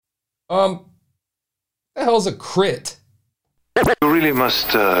The hell's a crit? You really must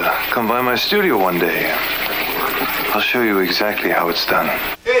come by my studio one day. I'll show you exactly how it's done.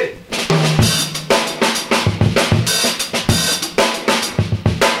 Hey.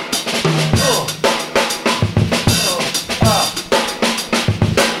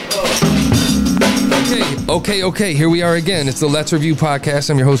 Okay. Here we are again. It's the Let's Review podcast.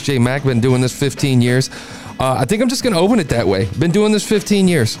 I'm your host, Jay Mack. Been doing this 15 years. I think I'm just going to open it that way. Been doing this 15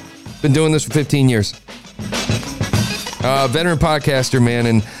 years. Veteran podcaster, man.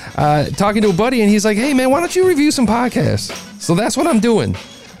 And talking to a buddy, and he's like, hey, man, why don't you review some podcasts? So that's what I'm doing.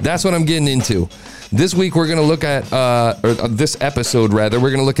 That's what I'm getting into. This week, we're going to look at, this episode, rather,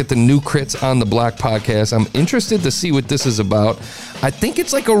 we're going to look at the New Crits on the Block podcast. I'm interested to see what this is about. I think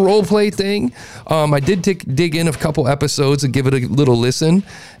it's like a role play thing. I did dig in a couple episodes and give it a little listen.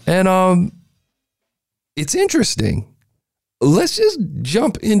 And it's interesting. Let's just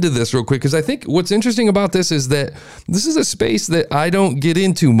jump into this real quick, because I think what's interesting about this is that this is a space that I don't get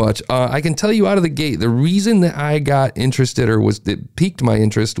into much. I can tell you out of the gate, the reason that I got interested it piqued my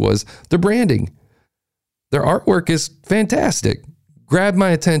interest was the branding. Their artwork is fantastic. Grabbed my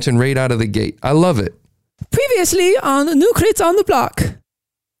attention right out of the gate. I love it. Previously on New Crits on the Block.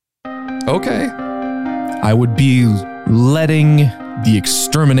 Okay. I would be letting the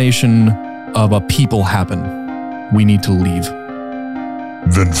extermination of a people happen. We need to leave.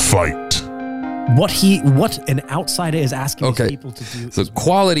 Then fight. What an outsider is asking these people to do. So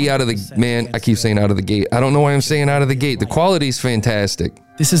quality out of the, man, I keep saying out of the gate. I don't know why I'm saying out of the gate. The quality is fantastic.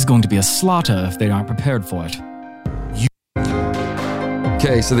 This is going to be a slaughter if they aren't prepared for it.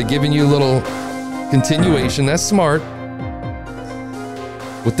 Okay, so they're giving you a little continuation. That's smart.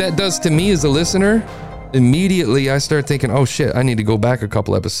 What that does to me as a listener, immediately I start thinking, oh shit, I need to go back a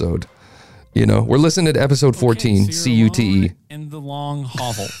couple episodes. You know, we're listening to episode 14, CUTE. In the long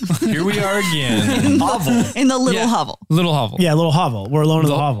hovel. Here we are again. Hovel. In the little hovel. Little hovel. Yeah, little hovel. We're alone in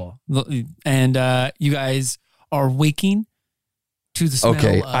the hovel. And you guys are waking to the smell.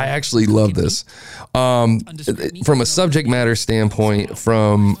 Okay, I actually love this. From a subject matter standpoint,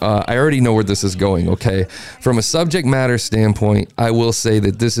 I already know where this is going, okay? From a subject matter standpoint, I will say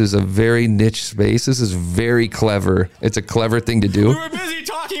that this is a very niche space. This is very clever. It's a clever thing to do. We were busy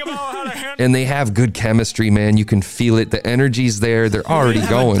talking about how to handle. And they have good chemistry, man. You can feel it. The energy's there. They're already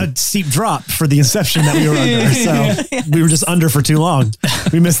going. A steep drop for the inception that we were under. So we were just under for too long.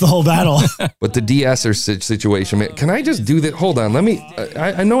 We missed the whole battle. But the de-esser situation, man, can I just do that? Hold on. Let me,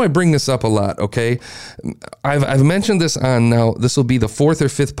 I know I bring this up a lot, okay? I've mentioned this on now. This will be the 4th or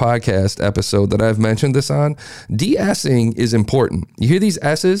 5th podcast episode that I've mentioned this on. De-essing is important. You hear these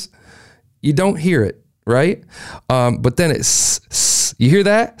S's? You don't hear it, right? But then it's, you hear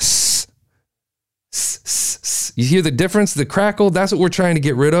that? You hear the difference, the crackle? That's what we're trying to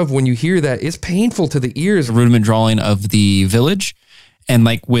get rid of. When you hear that, it's painful to the ears. A rudiment drawing of the village, and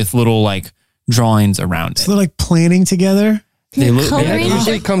like with little like drawings around it. So they're like planning together. It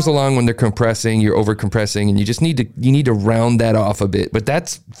usually comes along when they're compressing, you're over compressing, and you need to round that off a bit. But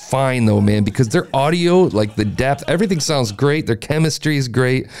that's fine though, man, because their audio, like the depth, everything sounds great. Their chemistry is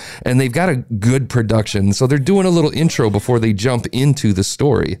great, and they've got a good production. So they're doing a little intro before they jump into the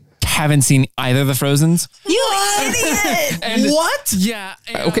story. Haven't seen either of the Frozens. You idiot! And what? Yeah.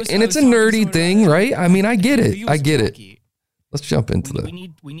 Okay, and it's a nerdy thing, right? I mean, I get it. Let's jump into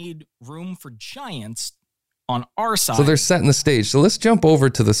we need room for giants on our side. So they're setting the stage. So let's jump over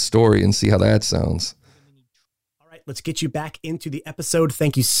to the story and see how that sounds. All right, let's get you back into the episode.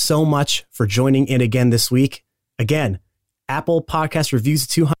 Thank you so much for joining in again this week. Again, Apple Podcast Reviews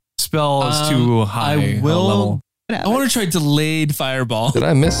 200. Spell is too high. I will. I want to try delayed fireball. Did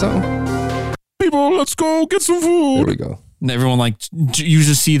I miss something? People, let's go get some food. There we go. And everyone, like, you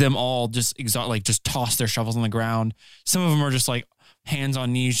just see them all just just toss their shovels on the ground. Some of them are just like hands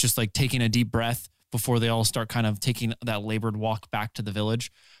on knees, just like taking a deep breath before they all start kind of taking that labored walk back to the village.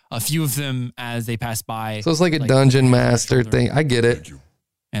 A few of them, as they pass by. So it's like a dungeon master thing. I get it.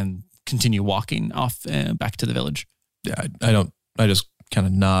 And continue walking off back to the village. Yeah, I just kind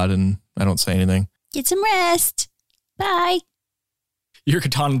of nod and I don't say anything. Get some rest. Bye. Your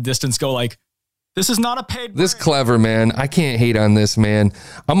katana distance go like, this is not a paid This clever, man. I can't hate on this, man.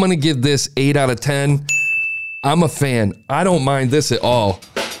 I'm going to give this 8 out of 10. I'm a fan. I don't mind this at all.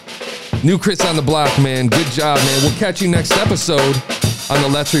 New Crits on the Block, man. Good job, man. We'll catch you next episode on the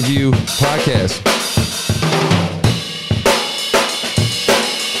Let's Review podcast.